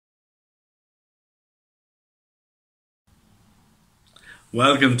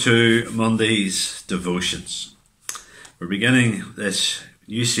Welcome to Monday's devotions. We're beginning this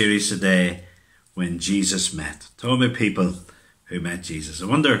new series today, When Jesus Met. Talking about people who met Jesus. I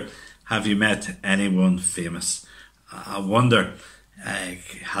wonder, have you met anyone famous? I wonder,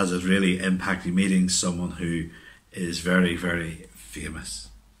 has it really impacted meeting someone who is very, very famous?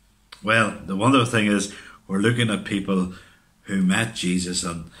 Well, the wonderful thing is we're looking at people who met Jesus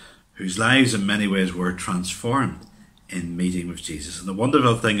and whose lives in many ways were transformed in meeting with Jesus. And the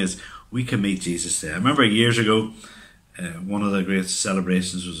wonderful thing is we can meet Jesus today. I remember years ago, one of the great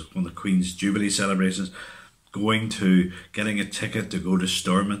celebrations was one of the Queen's Jubilee celebrations, getting a ticket to go to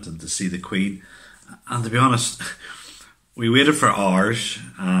Stormont and to see the Queen. And to be honest, we waited for hours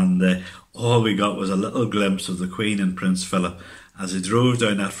and all we got was a little glimpse of the Queen and Prince Philip as they drove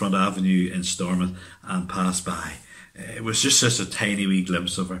down that front avenue in Stormont and passed by. It was just a tiny wee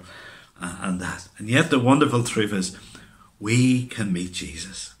glimpse of her and that. And yet the wonderful truth is we can meet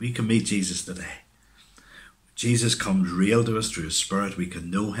Jesus. We can meet Jesus today. Jesus comes real to us through His Spirit. We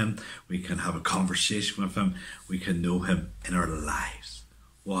can know Him. We can have a conversation with Him. We can know Him in our lives.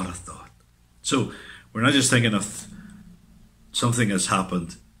 What a thought. So we're not just thinking of something that's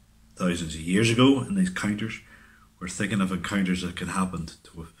happened thousands of years ago in these encounters. We're thinking of encounters that can happen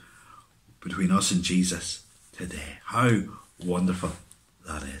between us and Jesus today. How wonderful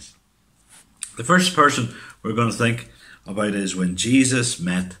that is. The first person we're going to think about is when Jesus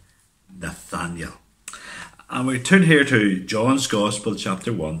met Nathaniel. And we turn here to John's Gospel,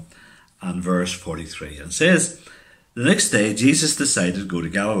 chapter 1 and verse 43. And it says, "The next day Jesus decided to go to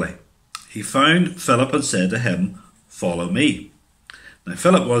Galilee. He found Philip and said to him, 'Follow me.' Now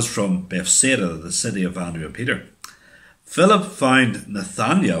Philip was from Bethsaida, the city of Andrew and Peter. Philip found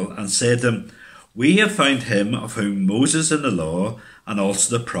Nathaniel and said to him, 'We have found him of whom Moses in the law and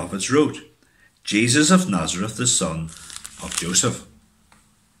also the prophets wrote, Jesus of Nazareth, the son of Joseph.'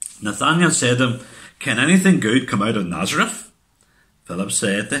 Nathanael said to him, 'Can anything good come out of Nazareth?' Philip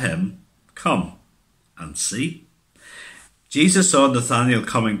said to him, 'Come and see.' Jesus saw Nathanael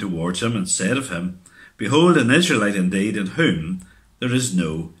coming towards him and said of him, 'Behold, an Israelite indeed, in whom there is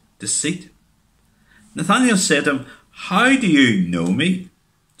no deceit.' Nathanael said to him, 'How do you know me?'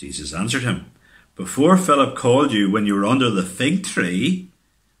 Jesus answered him, 'Before Philip called you, when you were under the fig tree,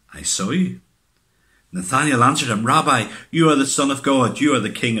 I saw you.' Nathanael answered him, 'Rabbi, you are the Son of God, you are the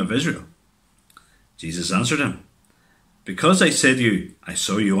King of Israel.' Jesus answered him, 'Because I said to you, I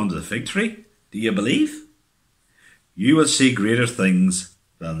saw you under the fig tree, do you believe? You will see greater things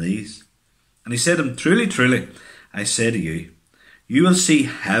than these.' And he said to him, 'Truly, truly, I say to you, you will see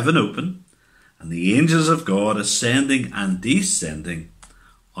heaven open, and the angels of God ascending and descending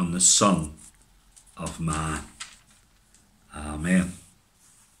on the Son of Man.'" Amen.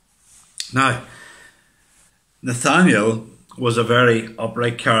 Now, Nathaniel was a very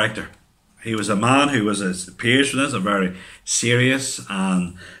upright character. He was a man who was, as it appears from this, a very serious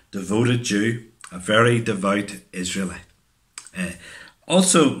and devoted Jew, a very devout Israelite.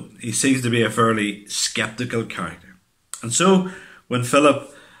 Also, he seems to be a fairly sceptical character. And so, when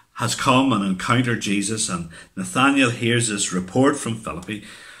Philip has come and encountered Jesus and Nathaniel hears this report from Philip,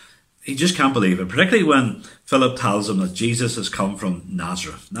 he just can't believe it, particularly when Philip tells him that Jesus has come from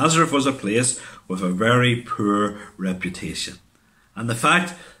Nazareth. Nazareth was a place with a very poor reputation. And the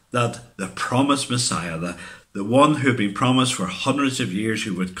fact that the promised Messiah, the one who had been promised for hundreds of years,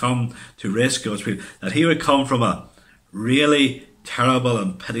 who would come to rescue God's people, that he would come from a really terrible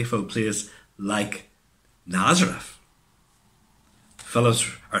and pitiful place like Nazareth.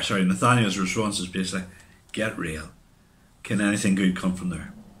 Nathaniel's response is basically, "Get real. Can anything good come from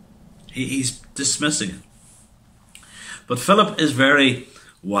there?" He's dismissing it. But Philip is very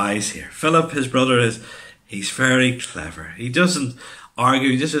wise here. Philip, his brother, he's very clever. He doesn't argue.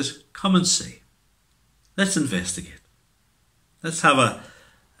 He just says, "Come and see. Let's investigate. Let's have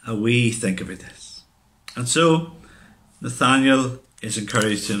a wee think about this." And so Nathaniel is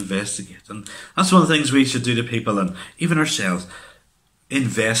encouraged to investigate. And that's one of the things we should do to people and even ourselves.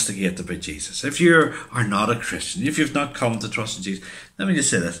 Investigate about Jesus. If you are not a Christian, if you've not come to trust in Jesus, let me just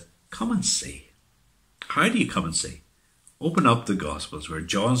say this. Come and see. How do you come and see? Open up the Gospels, or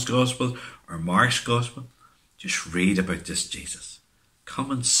John's Gospel or Mark's Gospel. Just read about this Jesus.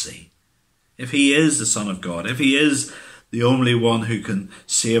 Come and see. If he is the Son of God, if he is the only one who can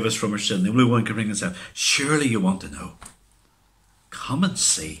save us from our sin, the only one who can bring us out, surely you want to know. Come and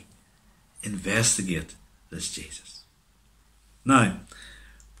see. Investigate this Jesus. Now,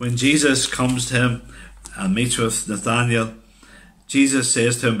 when Jesus comes to him and meets with Nathanael, Jesus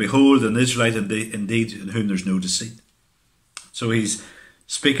says to him, "Behold, an Israelite indeed, in whom there's no deceit." So he's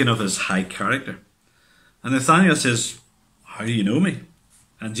speaking of his high character. And Nathanael says, "How do you know me?"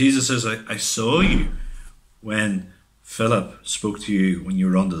 And Jesus says, I saw you when Philip spoke to you when you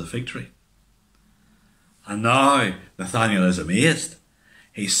were under the fig tree. And now Nathaniel is amazed.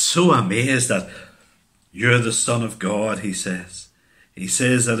 He's so amazed that you're the Son of God, he says. He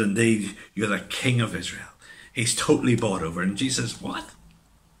says that indeed you're the King of Israel. He's totally bought over. And Jesus says, what?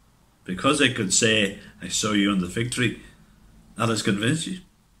 Because I could say, I saw you on the fig tree, that has convinced you?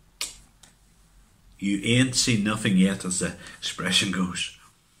 You ain't seen nothing yet, as the expression goes.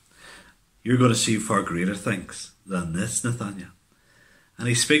 You're going to see far greater things than this, Nathaniel. And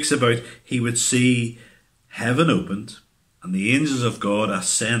he speaks about he would see heaven opened and the angels of God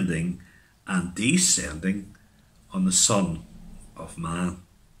ascending and descending on the Son of Man.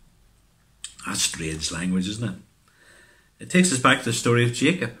 That's strange language, isn't it? It takes us back to the story of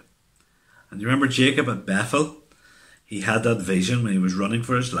Jacob. And you remember Jacob at Bethel? He had that vision when he was running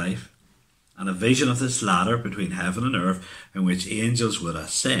for his life, and a vision of this ladder between heaven and earth in which angels would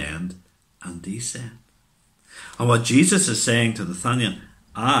ascend and descend. And what Jesus is saying to Nathaniel,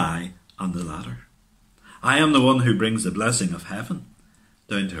 I am the ladder. I am the one who brings the blessing of heaven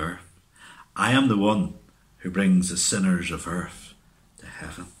down to earth. I am the one who brings the sinners of earth to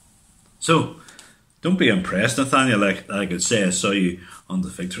heaven. So, don't be impressed, Nathaniel, like I could say I saw you on the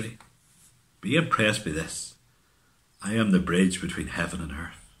fig tree. Be impressed by this. I am the bridge between heaven and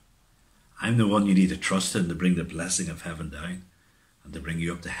earth. I'm the one you need to trust in to bring the blessing of heaven down and to bring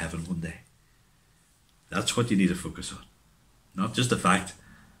you up to heaven one day. That's what you need to focus on. Not just the fact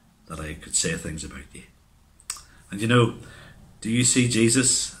that I could say things about you. And you know, do you see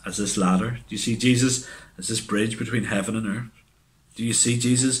Jesus as this ladder? Do you see Jesus as this bridge between heaven and earth? Do you see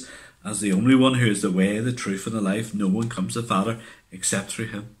Jesus as the only one who is the way, the truth and the life? No one comes to the Father except through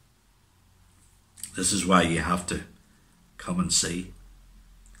him. This is why you have to come and see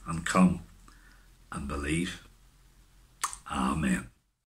and come and believe. Amen.